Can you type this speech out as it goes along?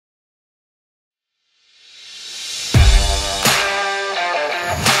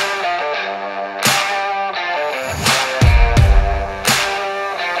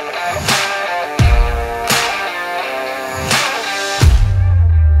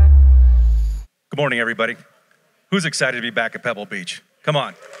morning, everybody. Who's excited to be back at Pebble Beach? Come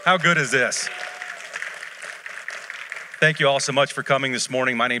on, how good is this? Thank you all so much for coming this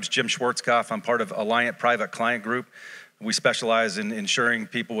morning. My name's Jim Schwartzkopf. I'm part of Alliant Private Client Group. We specialize in insuring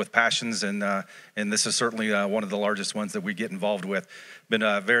people with passions, and this is certainly one of the largest ones that we get involved with. Been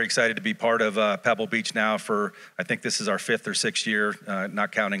very excited to be part of Pebble Beach now for, I think this is our 5th or 6th year,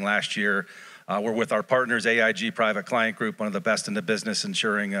 not counting last year. We're with our partners, AIG Private Client Group, one of the best in the business,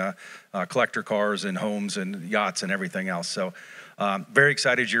 insuring collector cars and homes and yachts and everything else. So very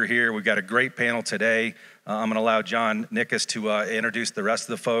excited you're here. We've got a great panel today. I'm going to allow John Nikas to introduce the rest of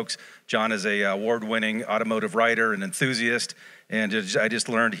the folks. John is a award-winning automotive writer and enthusiast, and I just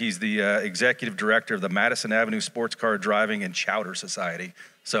learned he's the executive director of the Madison Avenue Sports Car Driving and Chowder Society.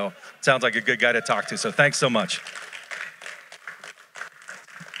 So sounds like a good guy to talk to. So thanks so much.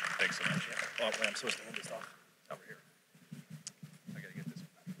 Thanks so much. Oh, wait, I'm supposed to hand this off over here. I got to get this one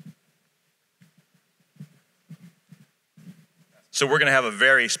back. So we're going to have a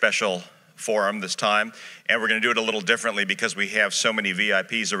very special forum this time, and we're going to do it a little differently because we have so many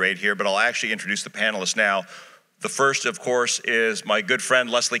VIPs arrayed here, but I'll actually introduce the panelists now. The first, of course, is my good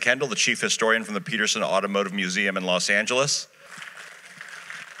friend Leslie Kendall, the chief historian from the Peterson Automotive Museum in Los Angeles.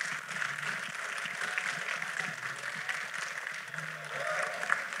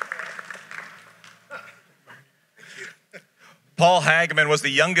 Paul Hageman was the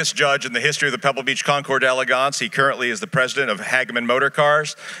youngest judge in the history of the Pebble Beach Concours d'Elegance. He currently is the president of Hageman Motor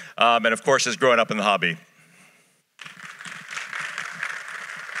Cars, and of course has grown up in the hobby.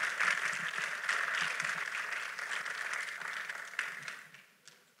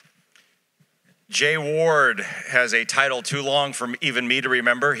 Jay Ward has a title too long for even me to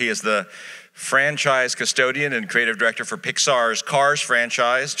remember. He is the franchise custodian and creative director for Pixar's Cars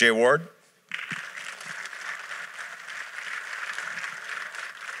franchise. Jay Ward.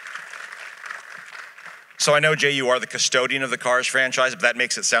 So I know, Jay, you are the custodian of the Cars franchise, but that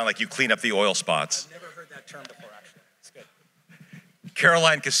makes it sound like you clean up the oil spots. I've never heard that term before, actually. It's good.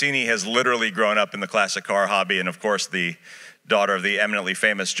 Caroline Cassini has literally grown up in the classic car hobby, and of course the daughter of the eminently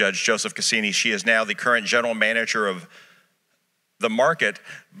famous Judge Joseph Cassini. She is now the current general manager of The Market,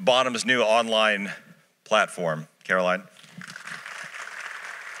 Bonham's new online platform. Caroline.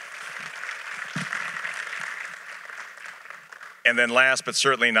 And then last but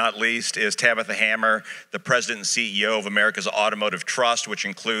certainly not least is Tabetha Hammer, the president and CEO of America's Automotive Trust, which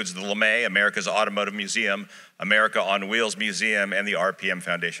includes the LeMay, America's Automotive Museum, America on Wheels Museum, and the RPM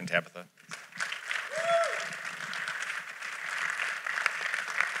Foundation. Tabetha.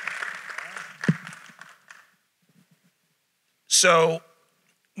 So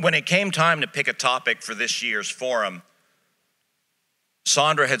when it came time to pick a topic for this year's forum,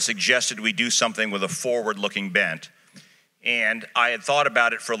 Sandra had suggested we do something with a forward-looking bent. And I had thought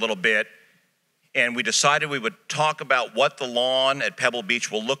about it for a little bit, and we decided we would talk about what the lawn at Pebble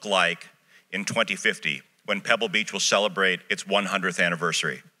Beach will look like in 2050, when Pebble Beach will celebrate its 100th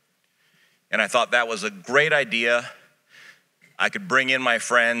anniversary. And I thought that was a great idea. I could bring in my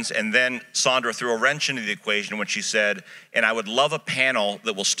friends, and then Sandra threw a wrench into the equation when she said, and I would love a panel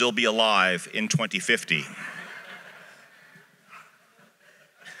that will still be alive in 2050.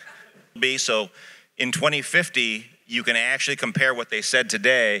 So in 2050, you can actually compare what they said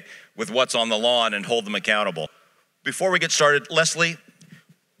today with what's on the lawn and hold them accountable. Before we get started, Leslie,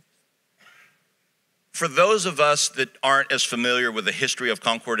 for those of us that aren't as familiar with the history of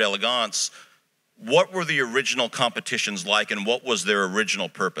Concours d'Elegance, what were the original competitions like, and what was their original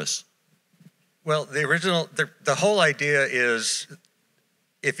purpose? Well, the whole idea is,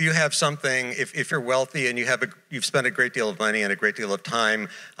 if you have something, if you're wealthy and you've spent a great deal of money and a great deal of time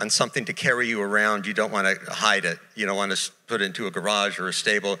on something to carry you around, you don't want to hide it. You don't want to put it into a garage or a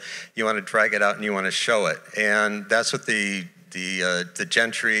stable. You want to drag it out and you want to show it. And that's what the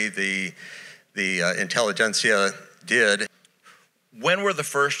gentry, the intelligentsia did. When were the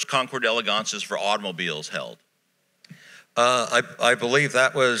first Concours d'Elegances for automobiles held? I believe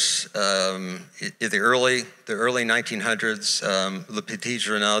that was in the early 1900s. Le Petit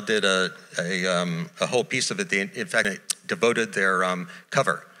Journal did a whole piece of it. They, in fact, devoted their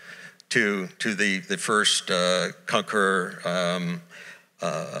cover to the first Concours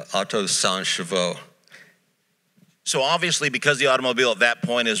Autos Sans Chevaux. So obviously, because the automobile at that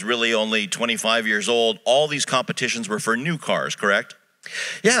point is really only 25 years old, all these competitions were for new cars, correct?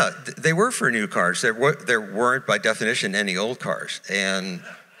 Yeah, they were for new cars. There weren't, by definition, any old cars. And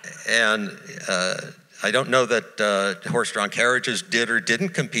I don't know that horse-drawn carriages did or didn't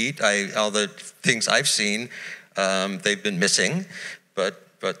compete. All the things I've seen, they've been missing. But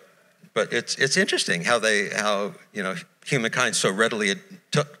it's interesting how humankind so readily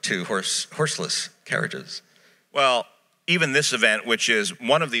took to horseless carriages. Well, even this event, which is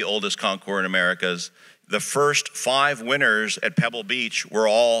one of the oldest concours in America's, the first 5 winners at Pebble Beach were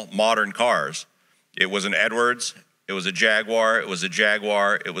all modern cars. It was an Edwards, it was a Jaguar, it was a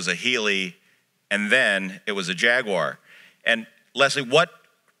Jaguar, it was a Healy, and then it was a Jaguar. And Leslie, what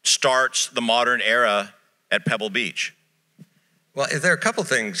starts the modern era at Pebble Beach? Well, there are a couple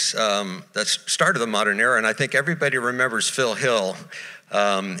things that started the modern era, and I think everybody remembers Phil Hill.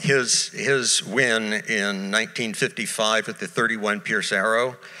 His win in 1955 with the 31 Pierce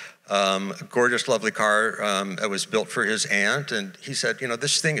Arrow, a gorgeous, lovely car that was built for his aunt, and he said,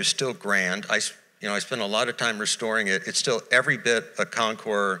 this thing is still grand. I spent a lot of time restoring it. It's still every bit a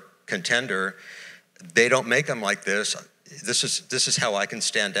Concours contender. They don't make them like this. This is how I can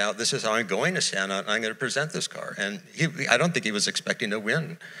stand out. This is how I'm going to stand out. I'm going to present this car. And I don't think he was expecting to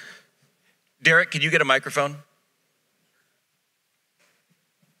win. Derek, can you get a microphone?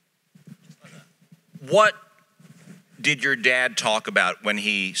 What did your dad talk about when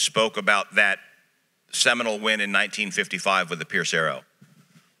he spoke about that seminal win in 1955 with the Pierce Arrow?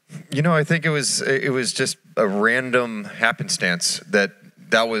 I think it was just a random happenstance that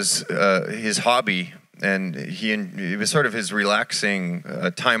was his hobby. And it was sort of his relaxing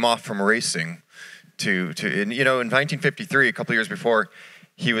time off from racing. In 1953, a couple of years before,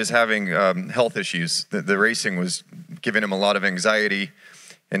 he was having health issues. The racing was giving him a lot of anxiety,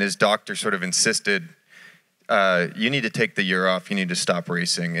 and his doctor sort of insisted, you need to take the year off, you need to stop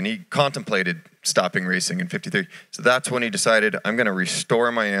racing. And he contemplated stopping racing in 53. So that's when he decided, I'm going to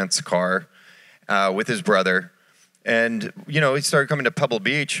restore my aunt's car with his brother. And, he started coming to Pebble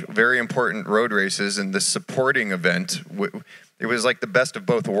Beach, very important road races, and the supporting event, it was like the best of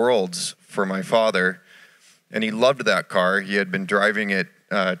both worlds for my father. And he loved that car. He had been driving it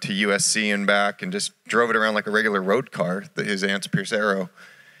to USC and back and just drove it around like a regular road car, his aunt's Pierce Arrow.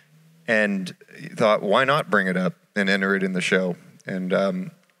 And he thought, why not bring it up and enter it in the show? And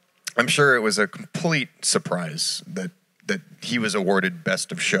I'm sure it was a complete surprise that he was awarded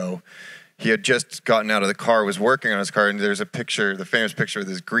Best of Show. He had just gotten out of the car, was working on his car, and there's a picture, the famous picture with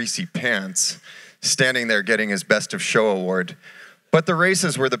his greasy pants, standing there getting his Best of Show award. But the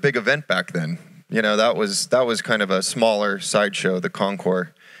races were the big event back then. That was kind of a smaller sideshow, the Concours,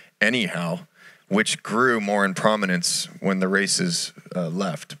 anyhow, which grew more in prominence when the races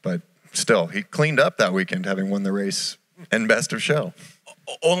left. But still, he cleaned up that weekend, having won the race and Best of Show.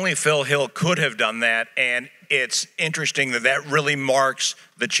 Only Phil Hill could have done that, and it's interesting that really marks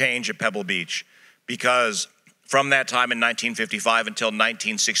the change at Pebble Beach, because from that time in 1955 until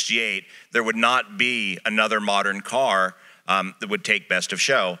 1968, there would not be another modern car that would take Best of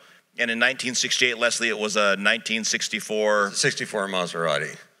Show. And in 1968, Leslie, it was a 1964... 64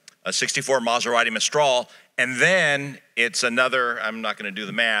 Maserati. A 64 Maserati Mistral, and then it's another, I'm not going to do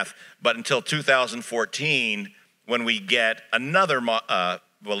the math, but until 2014... when we get another, at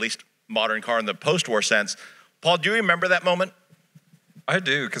least modern car in the post-war sense. Paul, do you remember that moment? I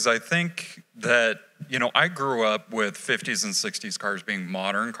do, because I think that, I grew up with 50s and 60s cars being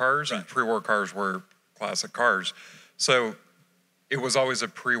modern cars, and pre-war cars were classic cars. So it was always a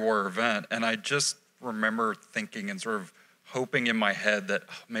pre-war event, and I just remember thinking and sort of hoping in my head that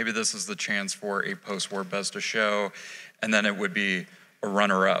maybe this is the chance for a post-war Best of Show, and then it would be a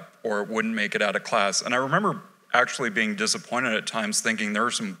runner-up, or it wouldn't make it out of class. And I remember actually being disappointed at times, thinking there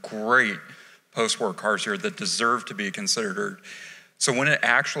are some great post-war cars here that deserve to be considered. So when it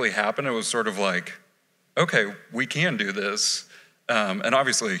actually happened, it was sort of like, okay, we can do this. And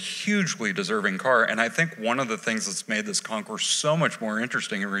obviously a hugely deserving car. And I think one of the things that's made this concours so much more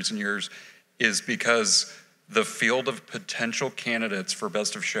interesting in recent years is because the field of potential candidates for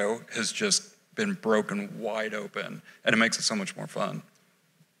Best of Show has just been broken wide open. And it makes it so much more fun.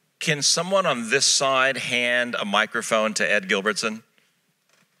 Can someone on this side hand a microphone to Ed Gilbertson?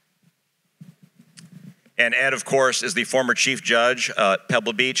 And Ed, of course, is the former chief judge at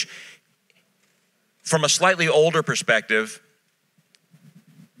Pebble Beach. From a slightly older perspective,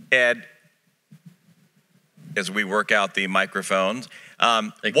 Ed, as we work out the microphones,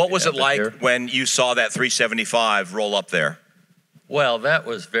 what was it like when you saw that 375 roll up there? Well, that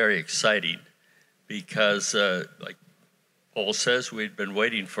was very exciting because, like Paul says, we'd been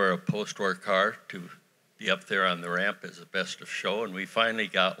waiting for a post-war car to be up there on the ramp as a Best of Show, and we finally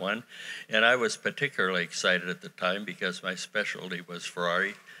got one. And I was particularly excited at the time because my specialty was Ferrari.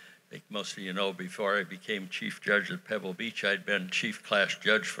 I think most of you know, before I became chief judge at Pebble Beach, I'd been chief class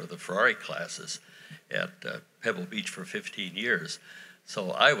judge for the Ferrari classes at Pebble Beach for 15 years.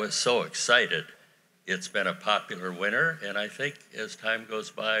 So I was so excited. It's been a popular winner, and I think as time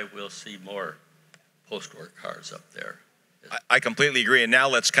goes by, we'll see more post-war cars up there. I completely agree. And now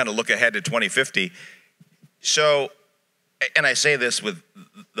let's kind of look ahead to 2050. So, and I say this with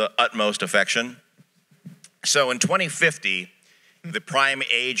the utmost affection. So in 2050, the prime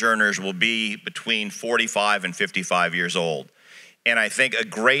age earners will be between 45 and 55 years old. And I think a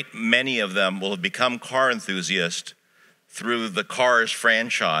great many of them will have become car enthusiasts through the Cars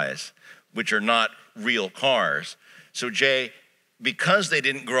franchise, which are not real cars. So Jay, because they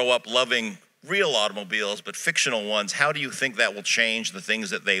didn't grow up loving real automobiles, but fictional ones, how do you think that will change the things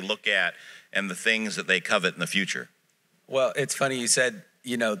that they look at and the things that they covet in the future? Well, it's funny you said,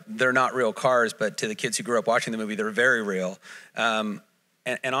 you know, they're not real cars, but to the kids who grew up watching the movie, they're very real. And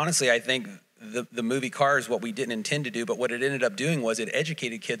honestly, I think the movie Cars, what we didn't intend to do, but what it ended up doing was it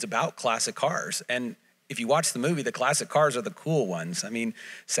educated kids about classic cars. And if you watch the movie, the classic cars are the cool ones. I mean,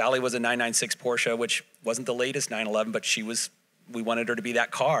 Sally was a 996 Porsche, which wasn't the latest 911, but we wanted her to be that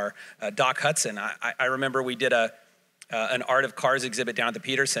car. Doc Hudson, I remember we did an Art of Cars exhibit down at the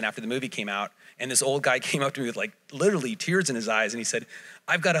Peterson after the movie came out, and this old guy came up to me with like literally tears in his eyes, and he said,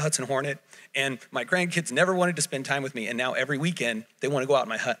 "I've got a Hudson Hornet, and my grandkids never wanted to spend time with me, and now every weekend they want to go out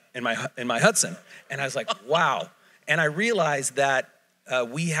in my Hudson." And I was like, wow. And I realized that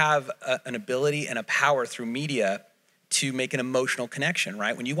we have an ability and a power through media to make an emotional connection,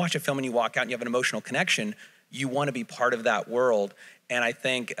 right? When you watch a film and you walk out and you have an emotional connection, you want to be part of that world. And I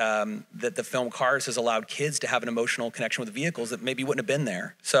think that the film Cars has allowed kids to have an emotional connection with vehicles that maybe wouldn't have been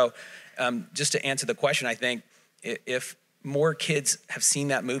there. So just to answer the question, I think if more kids have seen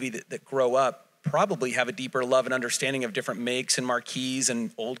that movie that grow up, probably have a deeper love and understanding of different makes and marquees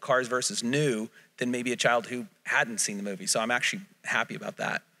and old cars versus new than maybe a child who hadn't seen the movie. So I'm actually happy about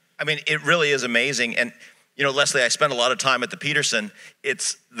that. I mean, it really is amazing. And, you know, Leslie, I spent a lot of time at the Peterson.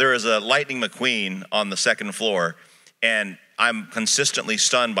 There is a Lightning McQueen on the second floor, and I'm consistently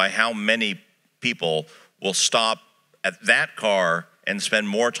stunned by how many people will stop at that car and spend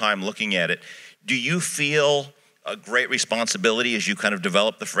more time looking at it. Do you feel a great responsibility as you kind of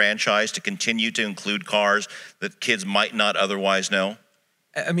develop the franchise to continue to include cars that kids might not otherwise know?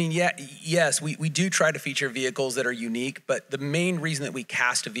 I mean, yes, we do try to feature vehicles that are unique, but the main reason that we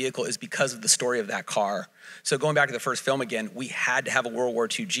cast a vehicle is because of the story of that car. So going back to the first film again, we had to have a World War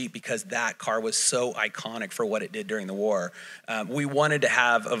II Jeep because that car was so iconic for what it did during the war. We wanted to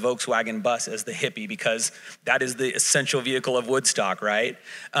have a Volkswagen bus as the hippie because that is the essential vehicle of Woodstock, right?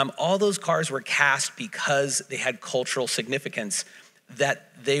 All those cars were cast because they had cultural significance,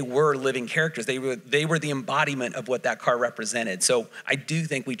 that they were living characters. They were the embodiment of what that car represented. So I do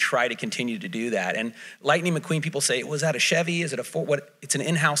think we try to continue to do that. And Lightning McQueen, people say, was that a Chevy? Is it a Ford? What? It's an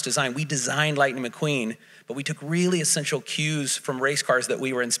in-house design. We designed Lightning McQueen, but we took really essential cues from race cars that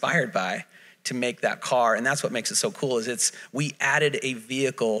we were inspired by to make that car. And that's what makes it so cool is we added a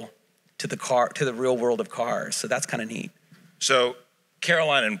vehicle to the car, to the real world of cars. So that's kind of neat. So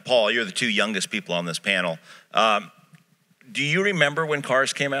Caroline and Paul, you're the two youngest people on this panel. Do you remember when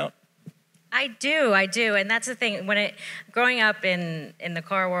Cars came out? I do, and that's the thing. Growing up in the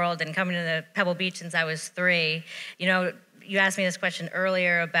car world and coming to the Pebble Beach since I was 3, you know, you asked me this question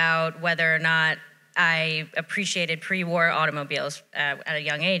earlier about whether or not I appreciated pre-war automobiles at a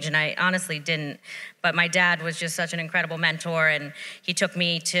young age, and I honestly didn't. But my dad was just such an incredible mentor, and he took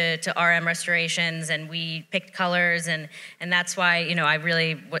me to RM restorations, and we picked colors, and that's why, you know, I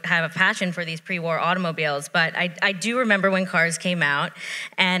really have a passion for these pre-war automobiles. But I do remember when Cars came out,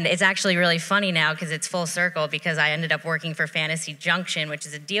 and it's actually really funny now because it's full circle because I ended up working for Fantasy Junction, which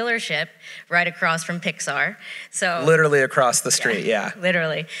is a dealership right across from Pixar. So literally across the street, yeah.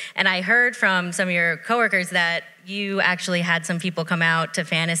 Literally. And I heard from some of your coworkers that you actually had some people come out to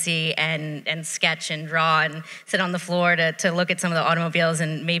Fantasy and sketch and draw and sit on the floor to look at some of the automobiles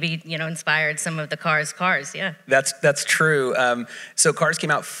and maybe, you know, inspired some of the cars, yeah. That's true. So Cars came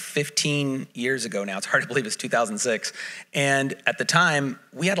out 15 years ago now. It's hard to believe it's 2006. And at the time,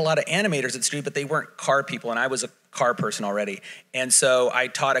 we had a lot of animators at the studio, but they weren't car people, and I was a car person already. And so I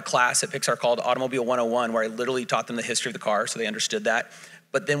taught a class at Pixar called Automobile 101, where I literally taught them the history of the car so they understood that.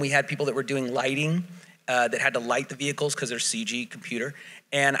 But then we had people that were doing lighting, that had to light the vehicles because they're CG computer.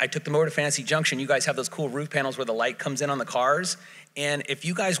 And I took them over to Fantasy Junction. You guys have those cool roof panels where the light comes in on the cars. And if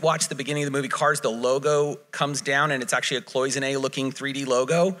you guys watch the beginning of the movie Cars, the logo comes down and it's actually a cloisonné looking 3D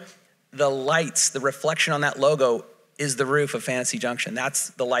logo. The lights, the reflection on that logo is the roof of Fantasy Junction.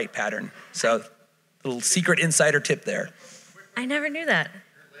 That's the light pattern. So little secret insider tip there. I never knew that.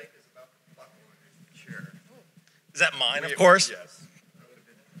 Is that mine, of course? Yes.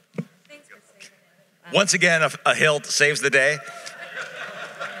 Once again, a hilt saves the day.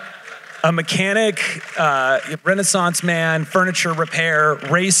 A mechanic, Renaissance man, furniture repair,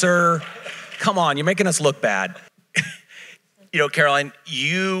 racer. Come on, you're making us look bad. You know, Caroline,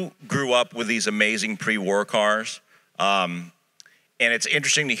 you grew up with these amazing pre-war cars. And it's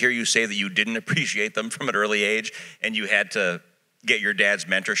interesting to hear you say that you didn't appreciate them from an early age and you had to get your dad's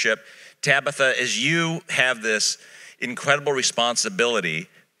mentorship. Tabetha, as you have this incredible responsibility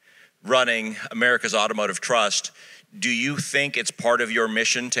running America's Automotive Trust, do you think it's part of your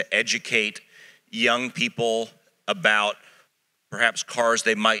mission to educate young people about perhaps cars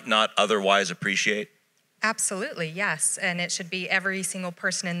they might not otherwise appreciate? Absolutely, yes. And it should be every single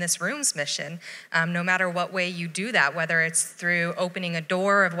person in this room's mission, no matter what way you do that, whether it's through opening a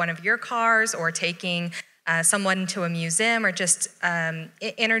door of one of your cars or taking someone to a museum or just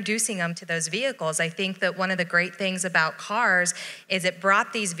introducing them to those vehicles. I think that one of the great things about cars is it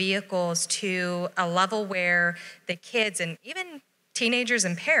brought these vehicles to a level where the kids and even teenagers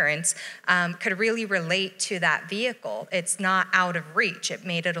and parents could really relate to that vehicle. It's not out of reach. It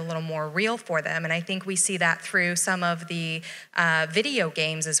made it a little more real for them. And I think we see that through some of the video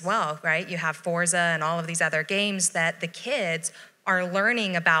games as well, right? You have Forza and all of these other games that the kids are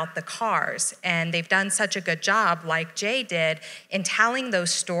learning about the cars. And they've done such a good job, like Jay did, in telling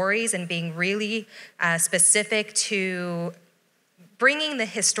those stories and being really specific to bringing the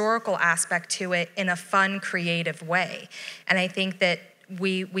historical aspect to it in a fun, creative way. And I think that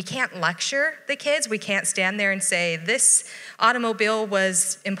we can't lecture the kids. We can't stand there and say, this automobile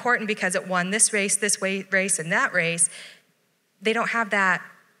was important because it won this race, race, and that race. They don't have that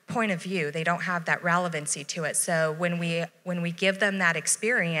point of view. They don't have that relevancy to it. So when we give them that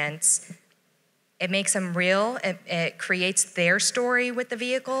experience, it makes them real. It creates their story with the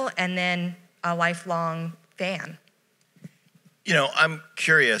vehicle and then a lifelong fan. You know, I'm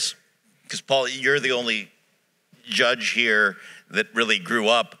curious, because Paul, you're the only judge here that really grew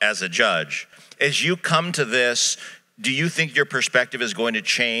up as a judge. As you come to this, do you think your perspective is going to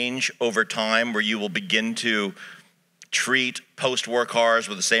change over time where you will begin to treat post-war cars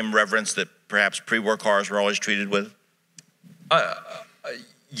with the same reverence that perhaps pre-war cars were always treated with?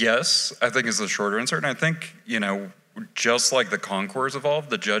 Yes, I think is the short answer. And I think, you know, just like the concours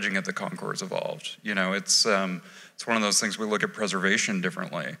evolved, the judging at the concours evolved. You know, it's one of those things. We look at preservation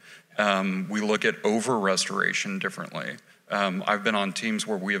differently. We look at over-restoration differently. I've been on teams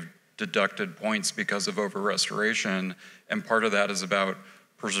where we have deducted points because of over-restoration, and part of that is about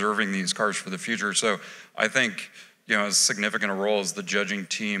preserving these cars for the future. So I think, you know, as significant a role as the judging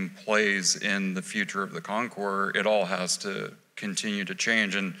team plays in the future of the concours, it all has to continue to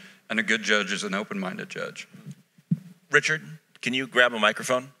change, and a good judge is an open-minded judge. Richard, can you grab a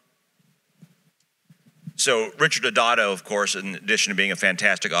microphone? So Richard Adoto, of course, in addition to being a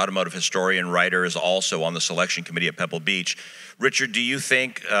fantastic automotive historian and writer, is also on the selection committee at Pebble Beach. Richard, do you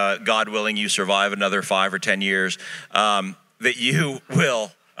think, God willing, you survive another 5 or 10 years, that you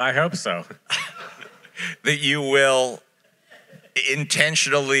will... I hope so. That you will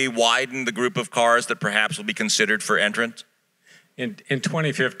intentionally widen the group of cars that perhaps will be considered for entrance? In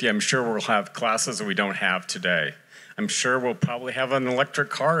 2050, I'm sure we'll have classes that we don't have today. I'm sure we'll probably have an electric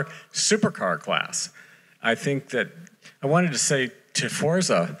car, supercar class. I think that I wanted to say to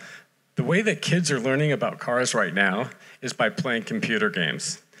Forza, the way that kids are learning about cars right now is by playing computer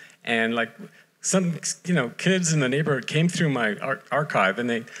games. And like some, you know, kids in the neighborhood came through my archive and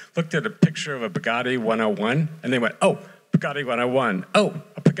they looked at a picture of a Bugatti 101 and they went, oh, Bugatti 101, oh,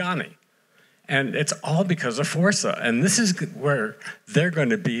 a Pagani. And it's all because of Forza. And this is where they're going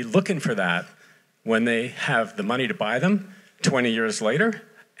to be looking for that when they have the money to buy them 20 years later.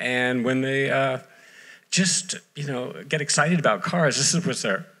 And when they just, you know, get excited about cars, this was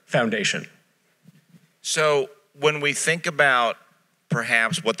their foundation. So when we think about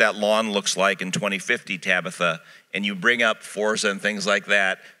perhaps what that lawn looks like in 2050, Tabetha, and you bring up Forza and things like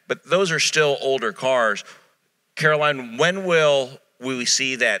that, but those are still older cars. Caroline, when will we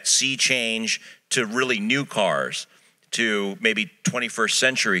see that sea change to really new cars, to maybe 21st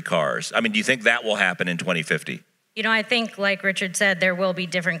century cars? I mean, do you think that will happen in 2050? You know, I think, like Richard said, there will be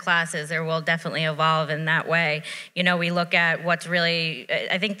different classes. There will definitely evolve in that way. You know, we look at what's really,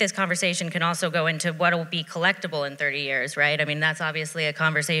 I think this conversation can also go into what will be collectible in 30 years, right? I mean, that's obviously a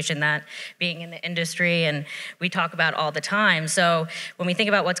conversation that being in the industry and we talk about all the time. So when we think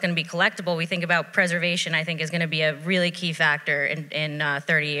about what's going to be collectible, we think about preservation, I think is going to be a really key factor in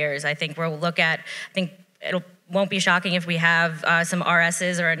 30 years. I think we'll look at, I think won't be shocking if we have some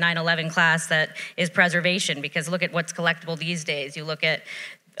RSs or a 911 class that is preservation, because look at what's collectible these days. You look at,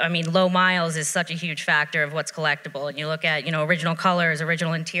 I mean, low miles is such a huge factor of what's collectible. And you look at, you know, original colors,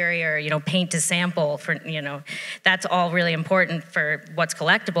 original interior, you know, paint to sample, for, you know, that's all really important for what's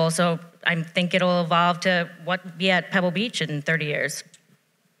collectible. So I think it'll evolve to what be at Pebble Beach in 30 years.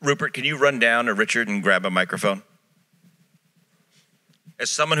 Rupert, can you run down to Richard and grab a microphone? As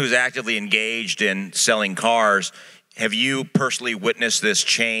someone who's actively engaged in selling cars, have you personally witnessed this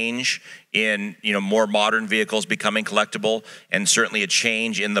change in more modern vehicles becoming collectible, and certainly a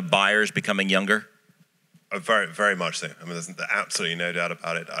change in the buyers becoming younger? Very, very much so. I mean, there's absolutely no doubt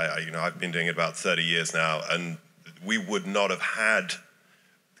about it. I've been doing it about 30 years now, and we would not have had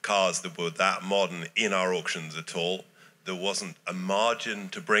cars that were that modern in our auctions at all. There wasn't a margin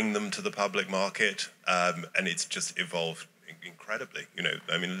to bring them to the public market, and it's just evolved incredibly.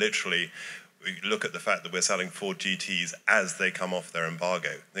 I mean, literally, we look at the fact that we're selling Ford GTs as they come off their embargo,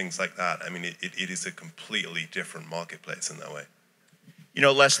 things like that. I mean, it is a completely different marketplace in that way.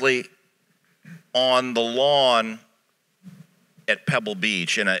 Leslie, on the lawn at Pebble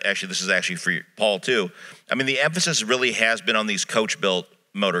Beach, and actually this is actually for Paul too, I mean, the emphasis really has been on these coach-built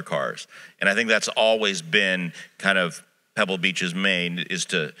motor cars. And I think that's always been kind of Pebble Beach's main, is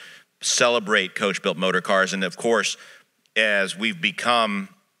to celebrate coach-built motor cars. And of course, as we've become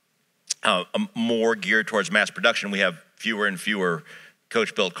more geared towards mass production, we have fewer and fewer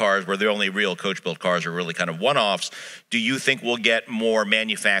coach-built cars, where the only real coach-built cars are really kind of one-offs. Do you think we'll get more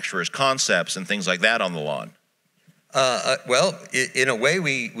manufacturers' concepts and things like that on the lawn? Well, in a way,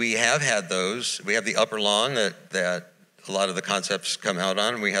 we have had those. We have the upper lawn that a lot of the concepts come out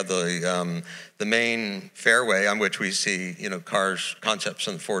on. We have the main fairway on which we see cars, concepts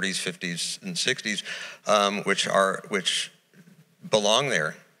in the 40s, 50s, and 60s, which belong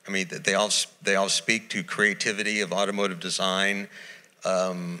there. I mean, they all speak to creativity of automotive design.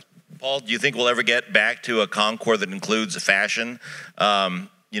 Paul, do you think we'll ever get back to a Concours that includes fashion?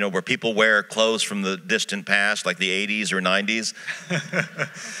 Where people wear clothes from the distant past, like the 80s or 90s?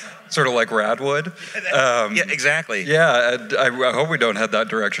 Sort of like Radwood. Yeah, exactly. Yeah, I hope we don't head that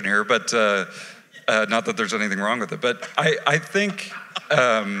direction here, but not that there's anything wrong with it. But I think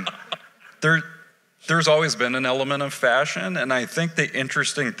there's always been an element of fashion, and I think the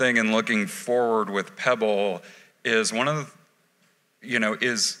interesting thing in looking forward with Pebble is one of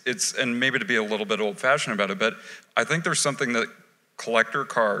the, and maybe to be a little bit old-fashioned about it, but I think there's something that collector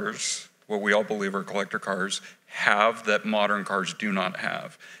cars, what we all believe are collector cars, have that modern cars do not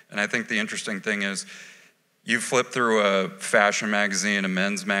have. And I think the interesting thing is, you flip through a fashion magazine, a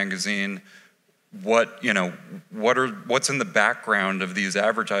men's magazine, what's in the background of these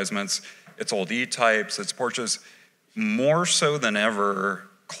advertisements? It's old E-types, it's Porsches. More so than ever,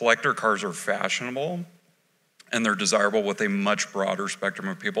 collector cars are fashionable, and they're desirable with a much broader spectrum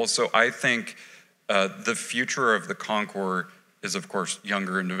of people. So I think the future of the Concours is, of course,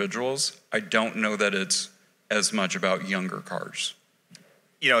 younger individuals. I don't know that it's as much about younger cars.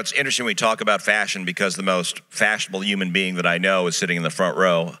 It's interesting we talk about fashion, because the most fashionable human being that I know is sitting in the front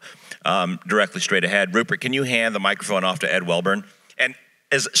row, directly straight ahead. Rupert, can you hand the microphone off to Ed Welburn? And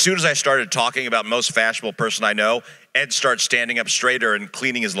as soon as I started talking about most fashionable person I know, Ed starts standing up straighter and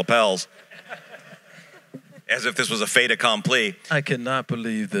cleaning his lapels, as if this was a fait accompli. I cannot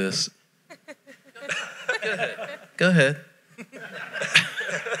believe this. Go ahead.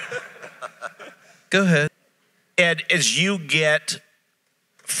 Go ahead. Ed, as you get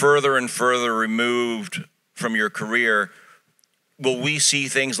further and further removed from your career, will we see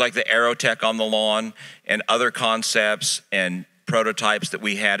things like the Aerotech on the lawn and other concepts and prototypes that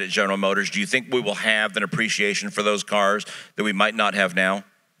we had at General Motors? Do you think we will have an appreciation for those cars that we might not have now?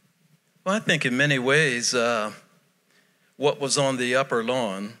 Well, I think in many ways, what was on the upper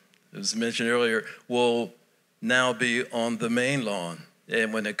lawn, as mentioned earlier, will now be on the main lawn,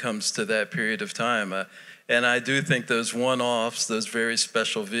 and when it comes to that period of time. And I do think those one-offs, those very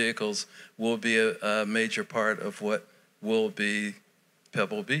special vehicles, will be a major part of what will be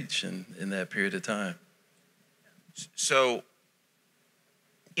Pebble Beach in that period of time. So,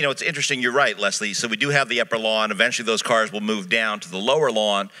 it's interesting. You're right, Leslie. So we do have the upper lawn. Eventually those cars will move down to the lower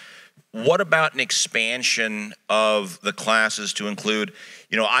lawn. What about an expansion of the classes to include,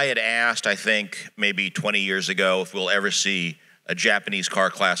 I had asked, I think, maybe 20 years ago if we'll ever see a Japanese car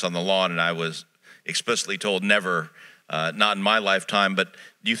class on the lawn, and I was explicitly told never, not in my lifetime. But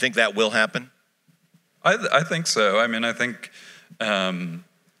do you think that will happen? I think so. I mean, I think,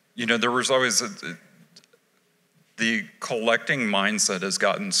 there was always the collecting mindset has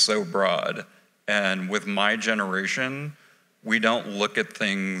gotten so broad. And with my generation, we don't look at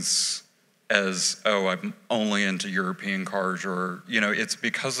things as, I'm only into European cars, or, it's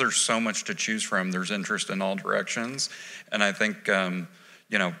because there's so much to choose from. There's interest in all directions. And I think, I'm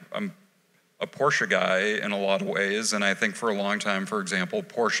a Porsche guy in a lot of ways. And I think for a long time, for example,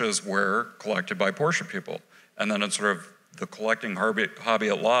 Porsches were collected by Porsche people. And then it's sort of the collecting hobby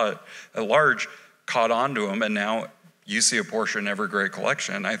at large caught on to them. And now you see a Porsche in every great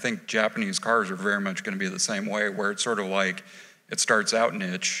collection. I think Japanese cars are very much going to be the same way, where it's sort of like, It starts out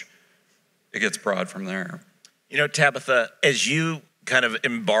niche, it gets broad from there. You know, Tabetha, as you kind of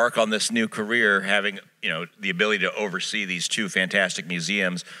embark on this new career, having, you know, the ability to oversee these two fantastic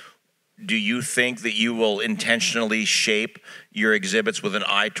museums, do you think that you will intentionally shape your exhibits with an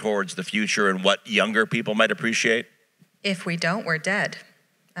eye towards the future and what younger people might appreciate? If we don't, we're dead.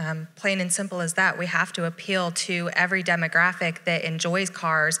 Plain and simple as that. We have to appeal to every demographic that enjoys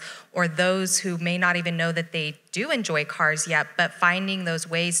cars, or those who may not even know that they do enjoy cars yet, but finding those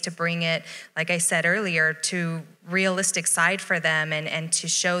ways to bring it, like I said earlier, to realistic side for them, and to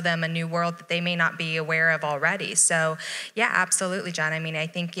show them a new world that they may not be aware of already. So yeah, absolutely, John. I mean, I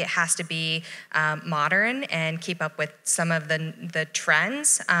think it has to be modern and keep up with some of the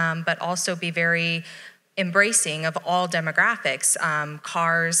trends, but also be very embracing of all demographics,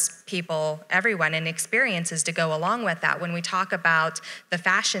 cars, people, everyone, and experiences to go along with that. When we talk about the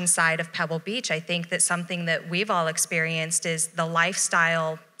fashion side of Pebble Beach, I think that something that we've all experienced is the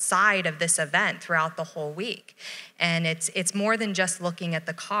lifestyle side of this event throughout the whole week. And it's more than just looking at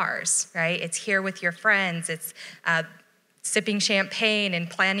the cars, right? It's here with your friends, it's sipping champagne and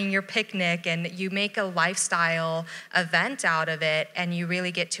planning your picnic, and you make a lifestyle event out of it, and you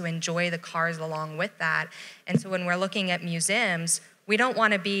really get to enjoy the cars along with that. And so when we're looking at museums, we don't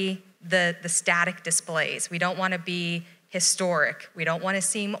want to be the static displays. We don't want to be historic. We don't want to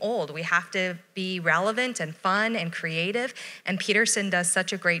seem old. We have to be relevant and fun and creative, and Peterson does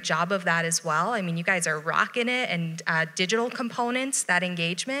such a great job of that as well. I mean, you guys are rocking it, and digital components, that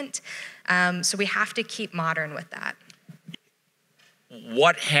engagement. So we have to keep modern with that.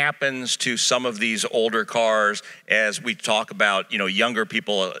 What happens to some of these older cars as we talk about, you know, younger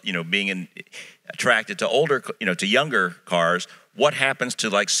people, you know, being attracted to older, you know, to younger cars? What happens to,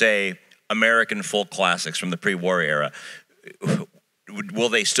 like, say, American folk classics from the pre-war era? Will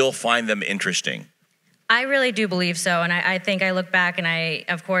they still find them interesting? I really do believe so, and I think I look back and I,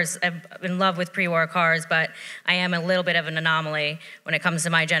 of course, I'm in love with pre-war cars, but I am a little bit of an anomaly when it comes to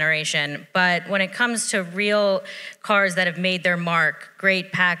my generation. But when it comes to real cars that have made their mark,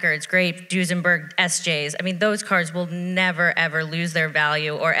 great Packards, great Duesenberg SJs, I mean, those cars will never, ever lose their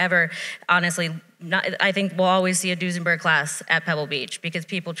value or ever, honestly, I think we'll always see a Duesenberg class at Pebble Beach because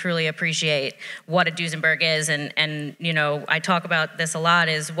people truly appreciate what a Duesenberg is. And you know, I talk about this a lot,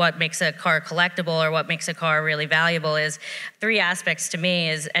 is what makes a car collectible or what makes a car really valuable is three aspects to me: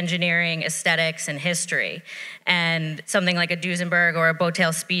 is engineering, aesthetics, and history. And something like a Duesenberg or a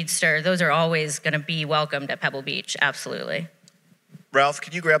Botail Speedster, those are always gonna be welcomed at Pebble Beach, absolutely. Ralph,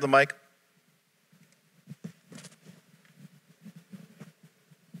 can you grab the mic?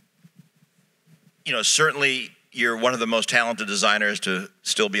 You know, certainly you're one of the most talented designers to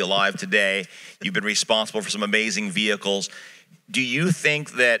still be alive today. You've been responsible for some amazing vehicles. Do you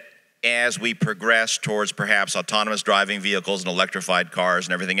think that as we progress towards perhaps autonomous driving vehicles and electrified cars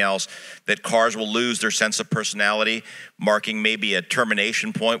and everything else, that cars will lose their sense of personality, marking maybe a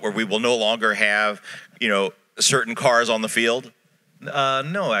termination point where we will no longer have, you know, certain cars on the field?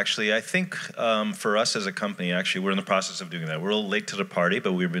 No, actually. I think for us as a company, actually, we're in the process of doing that. We're a little late to the party,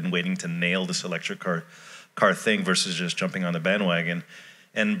 but we've been waiting to nail this electric car thing versus just jumping on the bandwagon.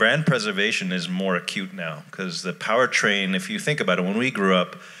 And brand preservation is more acute now because the powertrain, if you think about it, when we grew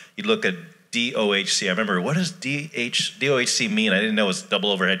up, you'd look at DOHC. I remember, what does DOHC mean? I didn't know it was double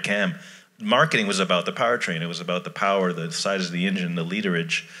overhead cam. Marketing was about the powertrain. It was about the power, the size of the engine, the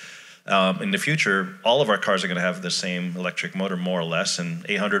literage. In the future, all of our cars are going to have the same electric motor, more or less, and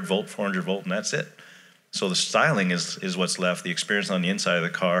 800 volt, 400 volt, and that's it. So the styling is what's left, the experience on the inside of the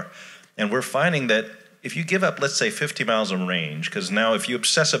car. And we're finding that if you give up, let's say, 50 miles of range, because now if you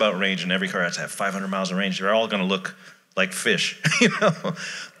obsess about range and every car has to have 500 miles of range, they're all going to look like fish, you know?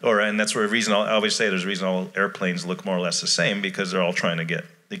 And that's where I always say there's a reason all airplanes look more or less the same, because they're all trying to get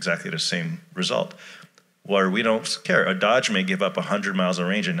exactly the same result. Where we don't care. A Dodge may give up 100 miles of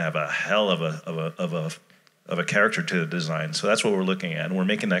range and have a hell of a character to the design. So that's what we're looking at, and we're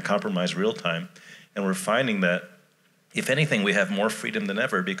making that compromise real time. And we're finding that, if anything, we have more freedom than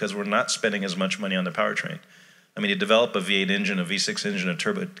ever because we're not spending as much money on the powertrain. I mean, to develop a V8 engine, a V6 engine, a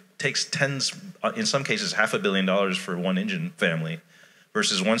turbo, it takes tens, in some cases, $500 million for one engine family.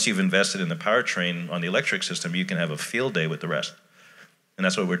 Versus once you've invested in the powertrain on the electric system, you can have a field day with the rest. And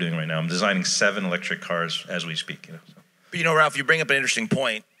that's what we're doing right now. I'm designing 7 electric cars as we speak. You know, so. But you know, Ralph, you bring up an interesting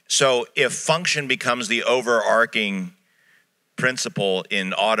point. So if function becomes the overarching principle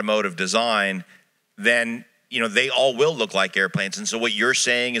in automotive design, then you know they all will look like airplanes. And so what you're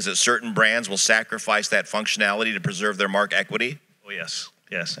saying is that certain brands will sacrifice that functionality to preserve their mark equity? Oh yes,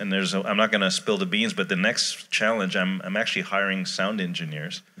 yes. And I'm not going to spill the beans, but the next challenge, I'm actually hiring sound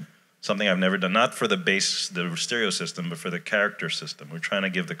engineers something I've never done, not for the stereo system, but for the character system. We're trying to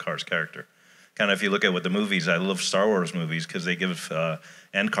give the cars character. Kind of if you look at what the movies, I love Star Wars movies because they give,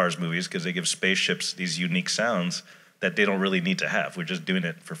 and Cars movies because they give spaceships these unique sounds that they don't really need to have. We're just doing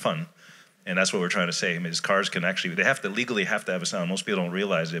it for fun. And that's what we're trying to say. I mean, cars can actually, they have to legally have to have a sound. Most people don't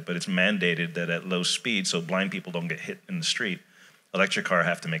realize it, but it's mandated that at low speed, so blind people don't get hit in the street, electric car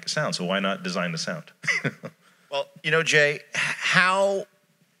have to make a sound. So why not design the sound? Well, you know, Jay, how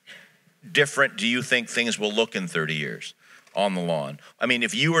different do you think things will look in 30 years on the lawn? I mean,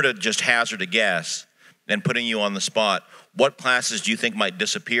 if you were to just hazard a guess and putting you on the spot, what classes do you think might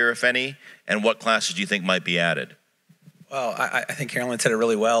disappear, if any, and what classes do you think might be added? Well, I think Caroline said it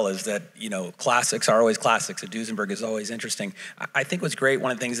really well, is that, you know, classics are always classics. A Duesenberg is always interesting. I think what's great,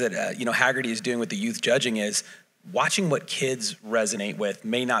 one of the things that, you know, Haggerty is doing with the youth judging is watching what kids resonate with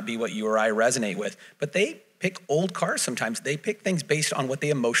may not be what you or I resonate with, but they pick old cars sometimes. They pick things based on what they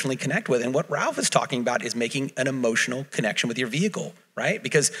emotionally connect with. And what Ralph is talking about is making an emotional connection with your vehicle, right?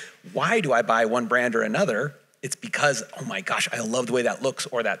 Because why do I buy one brand or another? It's because, oh my gosh, I love the way that looks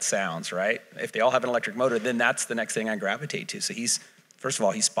or that sounds, right? If they all have an electric motor, then that's the next thing I gravitate to. So first of all,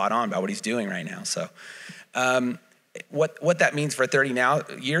 he's spot on about what he's doing right now. So what that means for 30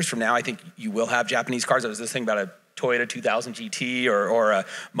 years from now, I think you will have Japanese cars. There was this thing about a Toyota 2000 GT or a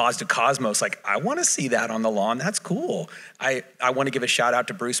Mazda Cosmos. Like, I want to see that on the lawn. That's cool. I want to give a shout out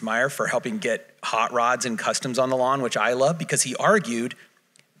to Bruce Meyer for helping get hot rods and customs on the lawn, which I love, because he argued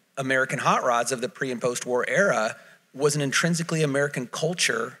American hot rods of the pre- and post-war era was an intrinsically American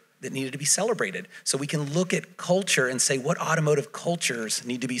culture that needed to be celebrated. So we can look at culture and say, what automotive cultures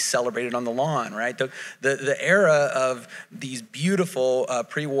need to be celebrated on the lawn, right? The era of these beautiful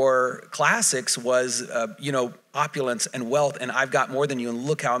pre-war classics was, you know, opulence and wealth, and I've got more than you, and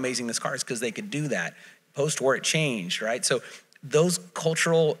look how amazing this car is, because they could do that. Post-war, it changed, right? So those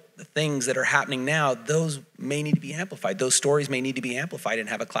cultural things that are happening now, those may need to be amplified. Those stories may need to be amplified and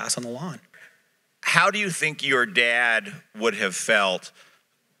have a class on the lawn. How do you think your dad would have felt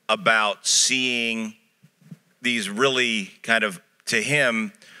about seeing these really kind of, to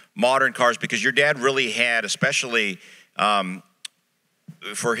him, modern cars? Because your dad really had, especially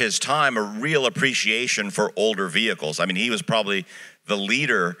for his time, a real appreciation for older vehicles. I mean, he was probably the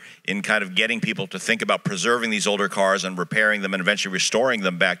leader in kind of getting people to think about preserving these older cars and repairing them and eventually restoring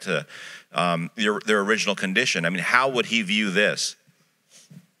them back to their original condition. I mean, how would he view this?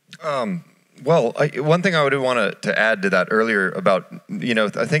 Well, one thing I would want to add to that earlier about, you know,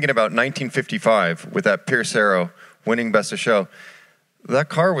 thinking about 1955 with that Pierce Arrow winning Best of Show, that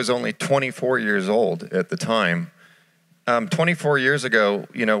car was only 24 years old at the time. 24 years ago,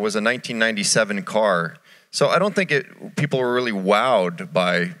 you know, was a 1997 car. So I don't think people were really wowed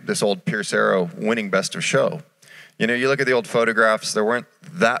by this old Pierce Arrow winning Best of Show. You know, you look at the old photographs, there weren't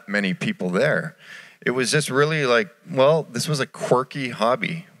that many people there. It was just really like, well, this was a quirky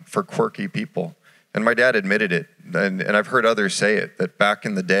hobby for quirky people. And my dad admitted it, and I've heard others say it, that back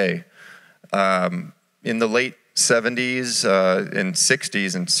in the day, in the late 70s and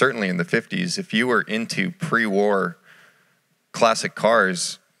 60s, and certainly in the 50s, if you were into pre-war classic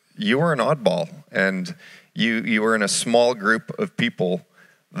cars, you were an oddball, and you were in a small group of people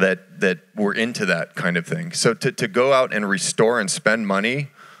that were into that kind of thing. So to go out and restore and spend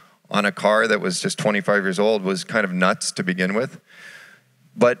money on a car that was just 25 years old was kind of nuts to begin with.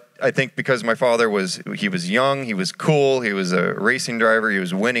 But I think because my father was young, he was cool, he was a racing driver, he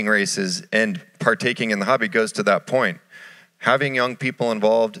was winning races, and partaking in the hobby goes to that point. Having young people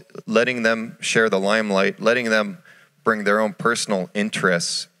involved, letting them share the limelight, letting them bring their own personal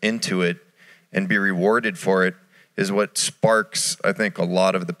interests into it and be rewarded for it is what sparks, I think, a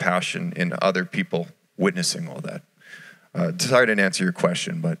lot of the passion in other people witnessing all that. Sorry I didn't answer your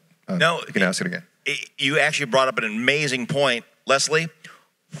question, but no, you can ask it again. You actually brought up an amazing point, Leslie.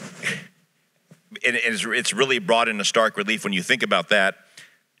 And it's really brought into stark relief when you think about that.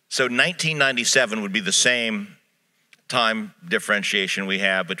 So 1997 would be the same time differentiation we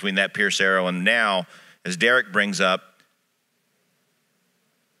have between that Pierce Arrow and now, as Derek brings up.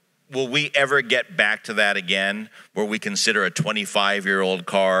 Will we ever get back to that again, where we consider a 25-year-old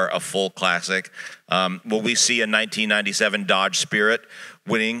car a full classic? Will we see a 1997 Dodge Spirit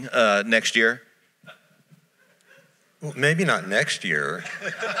winning next year? Well, maybe not next year,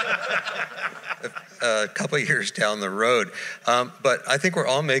 a couple of years down the road. But I think we're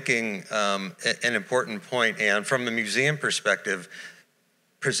all making an important point. And from the museum perspective,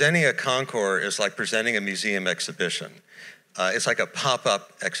 presenting a Concours is like presenting a museum exhibition. It's like a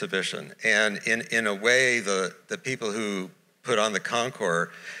pop-up exhibition. And in a way, the people who put on the Concours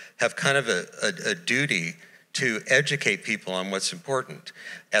have kind of a duty to educate people on what's important,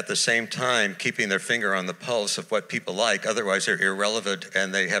 at the same time keeping their finger on the pulse of what people like. Otherwise, they're irrelevant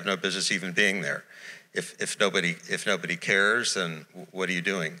and they have no business even being there. If nobody cares, then what are you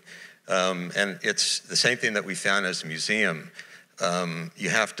doing? And it's the same thing that we found as a museum. You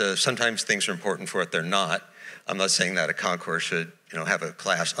have to, sometimes things are important for what they're not. I'm not saying that a concours should, have a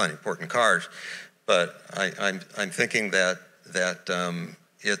class on important cars, but I'm thinking that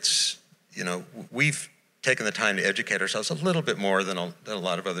it's, we've taken the time to educate ourselves a little bit more than a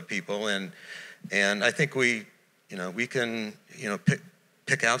lot of other people, and I think we can,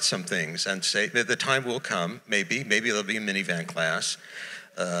 pick out some things and say that the time will come. Maybe there'll be a minivan class.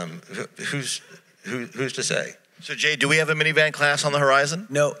 Who's to say? So Jay, do we have a minivan class on the horizon?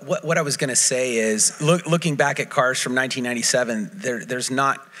 No, what I was going to say is, looking back at cars from 1997, there's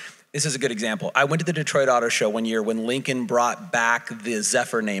not, this is a good example. I went to the Detroit Auto Show one year when Lincoln brought back the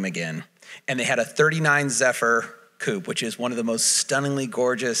Zephyr name again. And they had a 39 Zephyr coupe, which is one of the most stunningly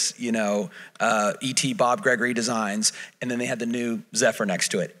gorgeous, E.T. Bob Gregory designs. And then they had the new Zephyr next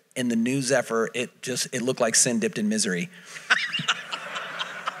to it. And the new Zephyr, it looked like sin dipped in misery.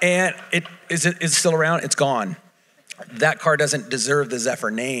 And it's still around? It's gone. That car doesn't deserve the Zephyr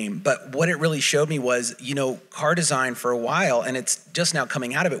name, but what it really showed me was, car design for a while, and it's just now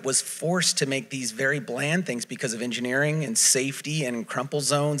coming out of it, was forced to make these very bland things because of engineering and safety and crumple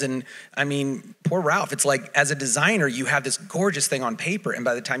zones. And I mean, poor Ralph, it's like, as a designer, you have this gorgeous thing on paper, and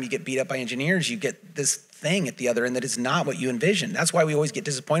by the time you get beat up by engineers, you get this thing at the other end that is not what you envisioned. That's why we always get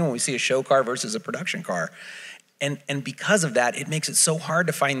disappointed when we see a show car versus a production car. And because of that, it makes it so hard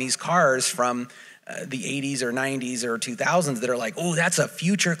to find these cars from the 80s or 90s or 2000s that are like, oh, that's a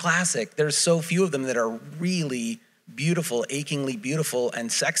future classic. There's so few of them that are really beautiful, achingly beautiful and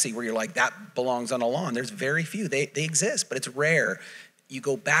sexy, where you're like, that belongs on a lawn. There's very few. They exist, but it's rare. You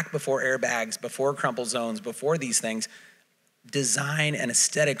go back before airbags, before crumple zones, before these things. Design and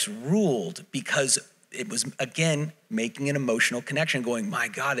aesthetics ruled because it was, again, making an emotional connection, going, my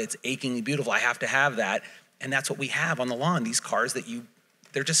God, it's achingly beautiful. I have to have that. And that's what we have on the lawn, these cars that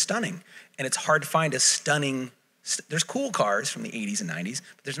they're just stunning. And it's hard to find a stunning, there's cool cars from the 80s and 90s,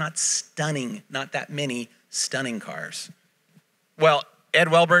 but there's not that many stunning cars. Well, Ed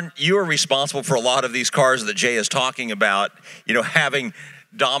Welburn, you are responsible for a lot of these cars that Jay is talking about, having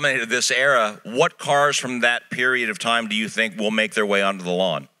dominated this era. What cars from that period of time do you think will make their way onto the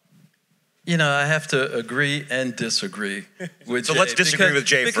lawn? I have to agree and disagree with So Jay. let's disagree with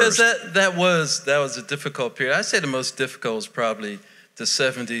Jay because first. That was a difficult period. I'd say the most difficult was probably the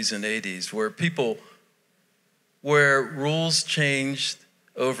 70s and 80s, where rules changed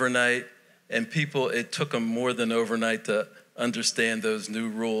overnight, and it took them more than overnight to understand those new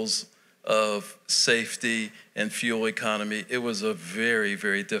rules of safety and fuel economy. It was a very,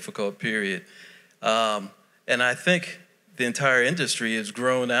 very difficult period. And I think the entire industry has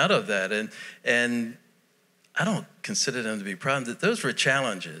grown out of that. And I don't consider them to be problems. Those were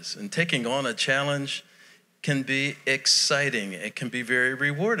challenges. And taking on a challenge can be exciting. It can be very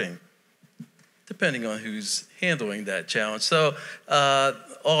rewarding, depending on who's handling that challenge. So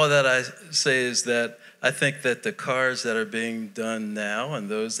all that I say is that I think that the cars that are being done now and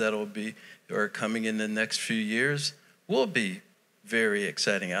those that are coming in the next few years will be very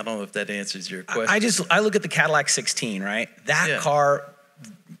exciting. I don't know if that answers your question. I look at the Cadillac 16, right? That car,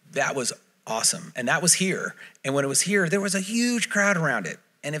 that was awesome. And that was here. And when it was here, there was a huge crowd around it.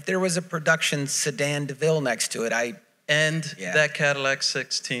 And if there was a production sedan DeVille next to it, that Cadillac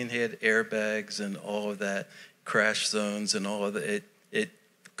 16 had airbags and all of that, crash zones and all of that. It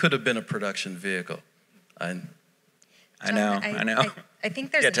could have been a production vehicle. I know. I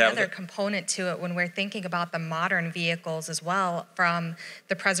think there's another component to it when we're thinking about the modern vehicles as well, from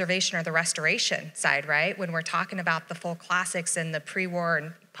the preservation or the restoration side, right? When we're talking about the full classics and the pre-war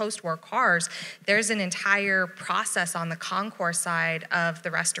and post-war cars, there's an entire process on the concours side of the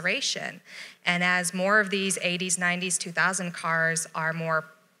restoration. And as more of these 80s, 90s, 2000 cars are more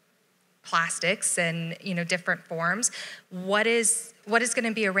plastics and different forms, what is going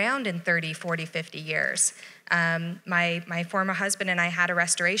to be around in 30, 40, 50 years? My former husband and I had a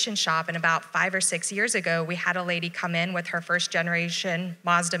restoration shop, and about 5 or 6 years ago, we had a lady come in with her first generation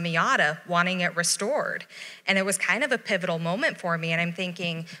Mazda Miata wanting it restored. And it was kind of a pivotal moment for me, and I'm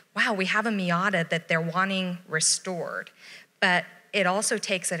thinking, wow, we have a Miata that they're wanting restored. But it also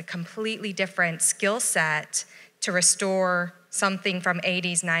takes a completely different skill set to restore something from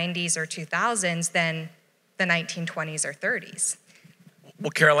 80s, 90s, or 2000s than the 1920s or 30s.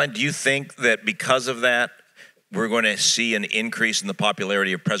 Well, Caroline, do you think that because of that, we're going to see an increase in the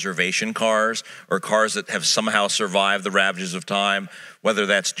popularity of preservation cars, or cars that have somehow survived the ravages of time, whether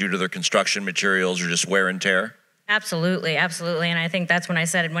that's due to their construction materials or just wear and tear? Absolutely, absolutely. And I think that's when I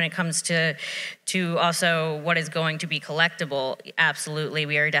said when it comes to also what is going to be collectible, absolutely,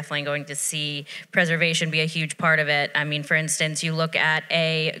 we are definitely going to see preservation be a huge part of it. I mean, for instance, you look at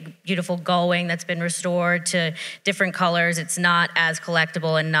a beautiful gull wing that's been restored to different colors. It's not as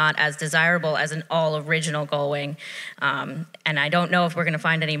collectible and not as desirable as an all original gull wing. And I don't know if we're going to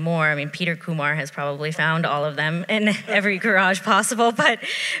find any more. I mean, Peter Kumar has probably found all of them in every garage possible, but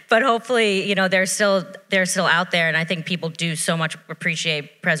hopefully, you know, they're still out there. And I think people do so much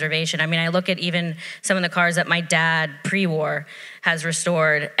appreciate preservation. I mean, I look at even some of the cars that my dad pre-war has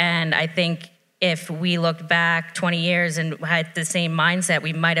restored, and I think if we looked back 20 years and had the same mindset,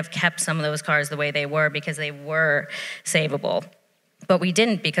 we might have kept some of those cars the way they were because they were savable. But we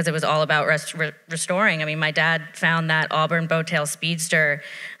didn't, because it was all about restoring. I mean, my dad found that Auburn Bowtail Speedster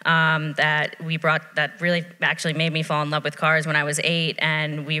that we brought, that really actually made me fall in love with cars when I was 8,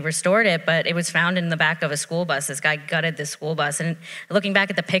 and we restored it, but it was found in the back of a school bus. This guy gutted the school bus, and looking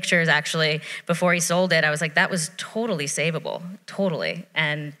back at the pictures, actually, before he sold it, I was like, that was totally savable, totally.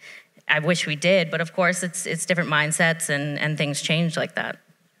 And I wish we did, but of course, it's different mindsets, and things change like that.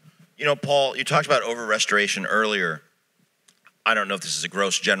 You know, Paul, you talked about over-restoration earlier. I don't know if this is a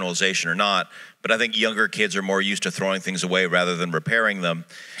gross generalization or not, but I think younger kids are more used to throwing things away rather than repairing them.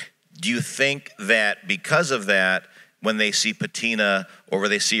 Do you think that because of that, when they see patina or where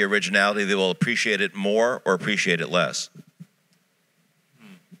they see originality, they will appreciate it more or appreciate it less?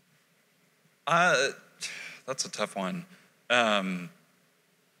 That's a tough one. I'm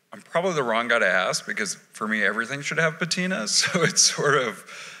probably the wrong guy to ask, because for me, everything should have patina. So it's sort of,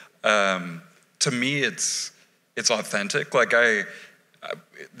 to me, it's authentic. Like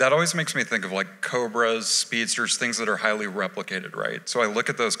that always makes me think of like Cobras, Speedsters, things that are highly replicated, right? So I look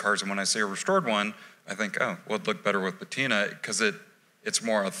at those cars, and when I see a restored one, I think, oh, well, it'd look better with patina because it's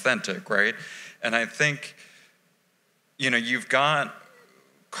more authentic, right? And I think, you know, you've got,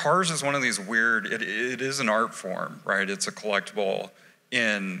 cars is one of these weird, it is an art form, right? It's a collectible.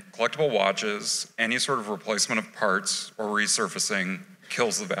 In collectible watches, any sort of replacement of parts or resurfacing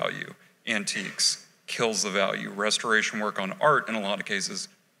kills the value. Antiques kills the value. Restoration work on art, in a lot of cases,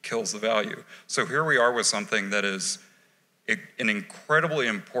 kills the value. So here we are with something that is an incredibly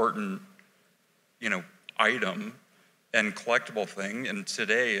important, you know, item and collectible thing, and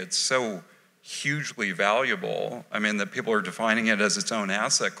today it's so hugely valuable, I mean, that people are defining it as its own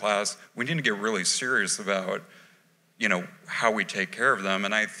asset class. We need to get really serious about, you know, how we take care of them.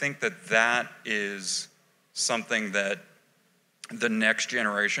 And I think that is something that the next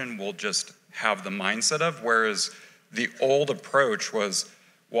generation will just have the mindset of, whereas the old approach was,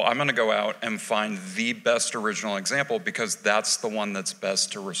 well, I'm gonna go out and find the best original example because that's the one that's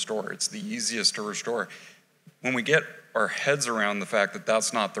best to restore. It's the easiest to restore. When we get our heads around the fact that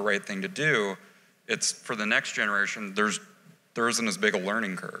that's not the right thing to do, it's for the next generation, there isn't as big a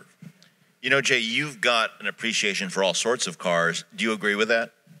learning curve. You know, Jay, you've got an appreciation for all sorts of cars. Do you agree with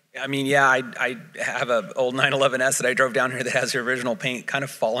that? I mean, yeah, I have an old 911S that I drove down here that has the original paint kind of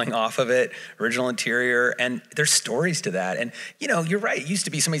falling off of it, original interior, and there's stories to that. And, you know, you're right. It used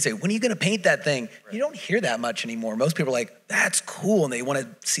to be somebody say, when are you going to paint that thing? Right. You don't hear that much anymore. Most people are like, that's cool, and they want to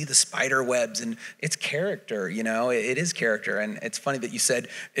see the spider webs, and it's character, you know? It is character, and it's funny that you said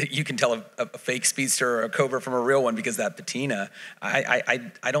you can tell a fake Speedster or a Cobra from a real one because that patina.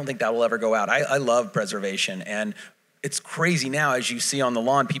 I don't think that will ever go out. I love preservation, and it's crazy now as you see on the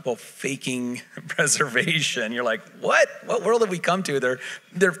lawn people faking preservation. You're like, what world have we come to?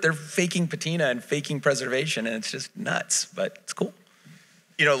 They're faking patina and faking preservation, and it's just nuts, but it's cool.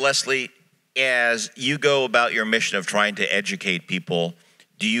 You know, Leslie, as you go about your mission of trying to educate people,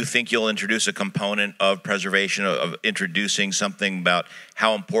 do you think you'll introduce a component of preservation, of introducing something about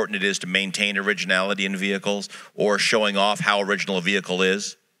how important it is to maintain originality in vehicles, or showing off how original a vehicle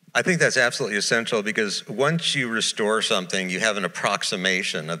is? I think that's absolutely essential, because once you restore something, you have an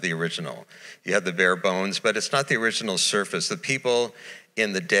approximation of the original. You have the bare bones, but it's not the original surface. The people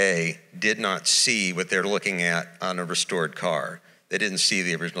in the day did not see what they're looking at on a restored car. They didn't see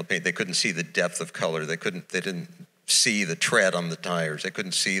the original paint. They couldn't see the depth of color. They didn't see the tread on the tires. They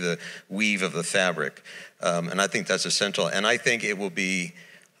couldn't see the weave of the fabric. And I think that's essential. And I think it will be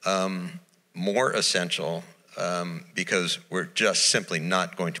more essential because we're just simply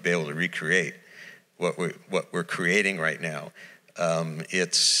not going to be able to recreate what we're creating right now.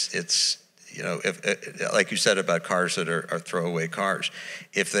 It's you know, if like you said about cars that are throwaway cars,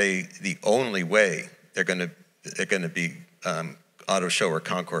 if the only way they're going to be auto show or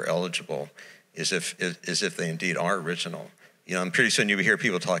Concours eligible is if they indeed are original. You know, and pretty soon you hear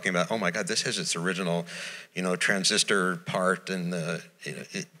people talking about, oh my God, this has its original, you know, transistor part in the,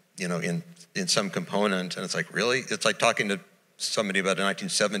 you know, in some component, and it's like, really? It's like talking to somebody about a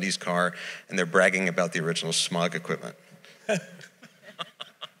 1970s car, and they're bragging about the original smog equipment.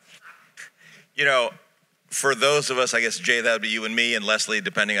 You know, for those of us, I guess, Jay, that would be you and me, and Leslie,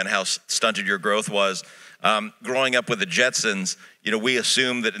 depending on how stunted your growth was, growing up with the Jetsons, you know, we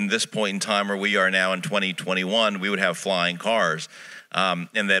assumed that in this point in time where we are now in 2021, we would have flying cars,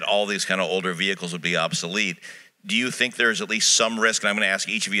 and that all these kind of older vehicles would be obsolete. Do you think there's at least some risk, and I'm going to ask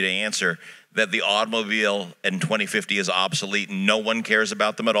each of you to answer, that the automobile in 2050 is obsolete and no one cares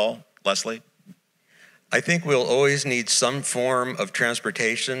about them at all? Leslie? I think we'll always need some form of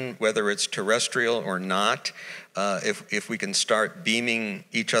transportation, whether it's terrestrial or not. If we can start beaming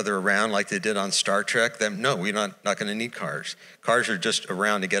each other around like they did on Star Trek, then no, we're not going to need cars. Cars are just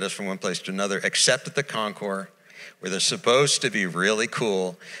around to get us from one place to another, except at the Concours, where they're supposed to be really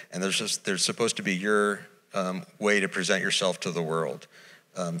cool, and they're supposed to be your way to present yourself to the world.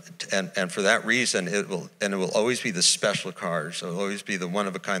 And for that reason, it will always be the special cars. It will always be the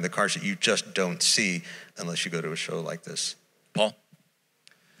one-of-a-kind, the cars that you just don't see unless you go to a show like this. Paul?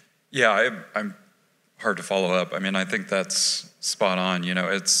 Yeah, I'm hard to follow up. I mean, I think that's spot on. You know,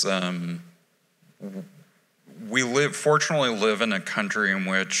 it's fortunately live in a country in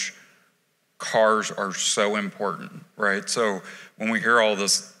which cars are so important, right? So when we hear all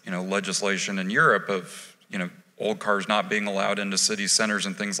this, you know, legislation in Europe of, you know, old cars not being allowed into city centers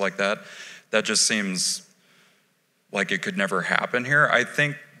and things like that, that just seems like it could never happen here. I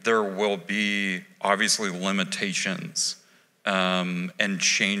think there will be obviously limitations and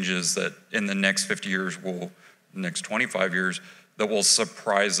changes that in the next 50 years next 25 years, that will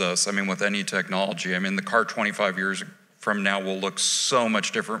surprise us. I mean, with any technology, I mean, the car 25 years from now will look so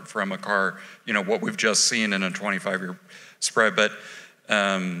much different from a car, you know, what we've just seen in a 25-year spread. But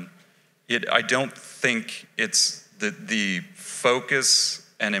I don't think it's the focus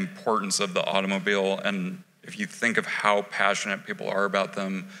and importance of the automobile, and if you think of how passionate people are about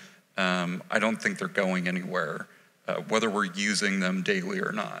them, I don't think they're going anywhere, whether we're using them daily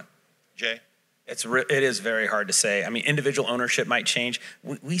or not. Jay? It is very hard to say. I mean, individual ownership might change.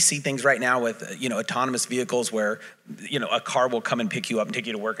 We see things right now with, you know, autonomous vehicles where, you know, a car will come and pick you up and take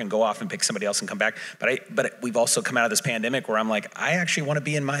you to work and go off and pick somebody else and come back. But we've also come out of this pandemic where I'm like, I actually want to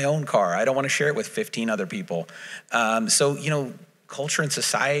be in my own car. I don't want to share it with 15 other people. So, you know, culture and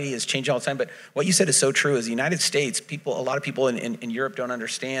society is changing all the time. But what you said is so true. Is the United States, a lot of people in Europe don't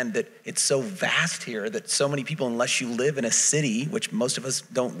understand that it's so vast here that so many people, unless you live in a city, which most of us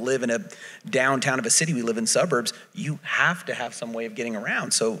don't live in a downtown of a city, we live in suburbs, you have to have some way of getting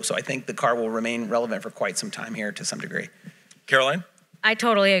around. So I think the car will remain relevant for quite some time here to some degree. Caroline? I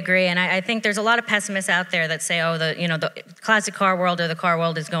totally agree, and I think there's a lot of pessimists out there that say, oh, the classic car world or the car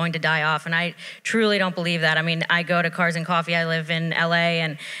world is going to die off, and I truly don't believe that. I mean, I go to Cars and Coffee. I live in LA,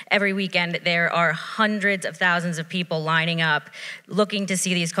 and every weekend there are hundreds of thousands of people lining up, looking to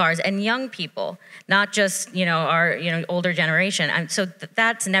see these cars, and young people, not just our older generation. So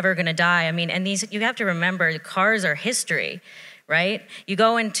that's never going to die. I mean, and you have to remember, cars are history, right? You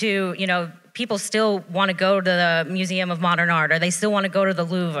go into people still want to go to the Museum of Modern Art, or they still want to go to the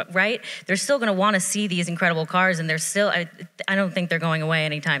Louvre, right? They're still going to want to see these incredible cars, and I don't think they're going away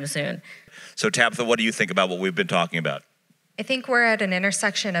anytime soon. So Tabetha, what do you think about what we've been talking about? I think we're at an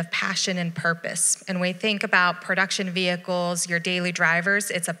intersection of passion and purpose. And when we think about production vehicles, your daily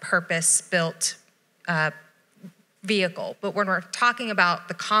drivers, it's a purpose-built vehicle. But when we're talking about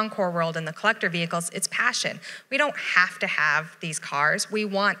the Concours world and the collector vehicles, it's passion. We don't have to have these cars. We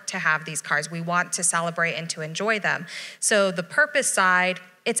want to have these cars. We want to celebrate and to enjoy them. So the purpose side,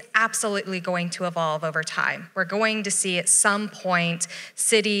 it's absolutely going to evolve over time. We're going to see at some point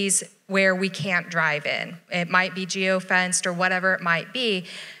cities where we can't drive in. It might be geofenced or whatever it might be.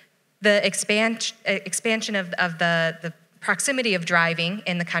 The expansion of the proximity of driving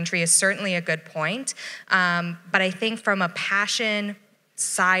in the country is certainly a good point. But I think from a passion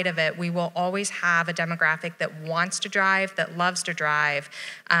side of it, we will always have a demographic that wants to drive, that loves to drive.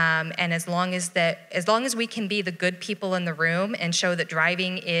 And as long as we can be the good people in the room and show that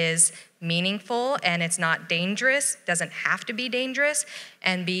driving is meaningful and it's not dangerous, doesn't have to be dangerous,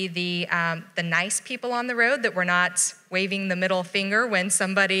 and be the nice people on the road, that we're not waving the middle finger when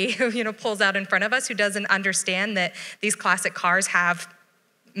somebody pulls out in front of us who doesn't understand that these classic cars have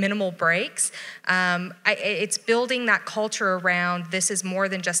minimal brakes. It's building that culture around this is more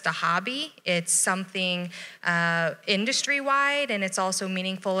than just a hobby. It's something industry-wide, and it's also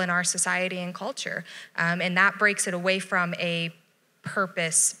meaningful in our society and culture. And that breaks it away from a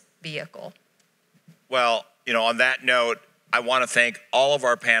purpose vehicle. Well, on that note, I want to thank all of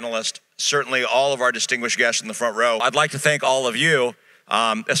our panelists, certainly all of our distinguished guests in the front row. I'd like to thank all of you,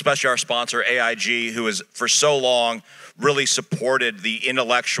 especially our sponsor, AIG, who has for so long really supported the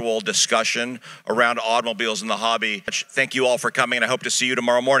intellectual discussion around automobiles and the hobby. Thank you all for coming, and I hope to see you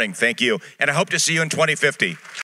tomorrow morning. Thank you. And I hope to see you in 2050.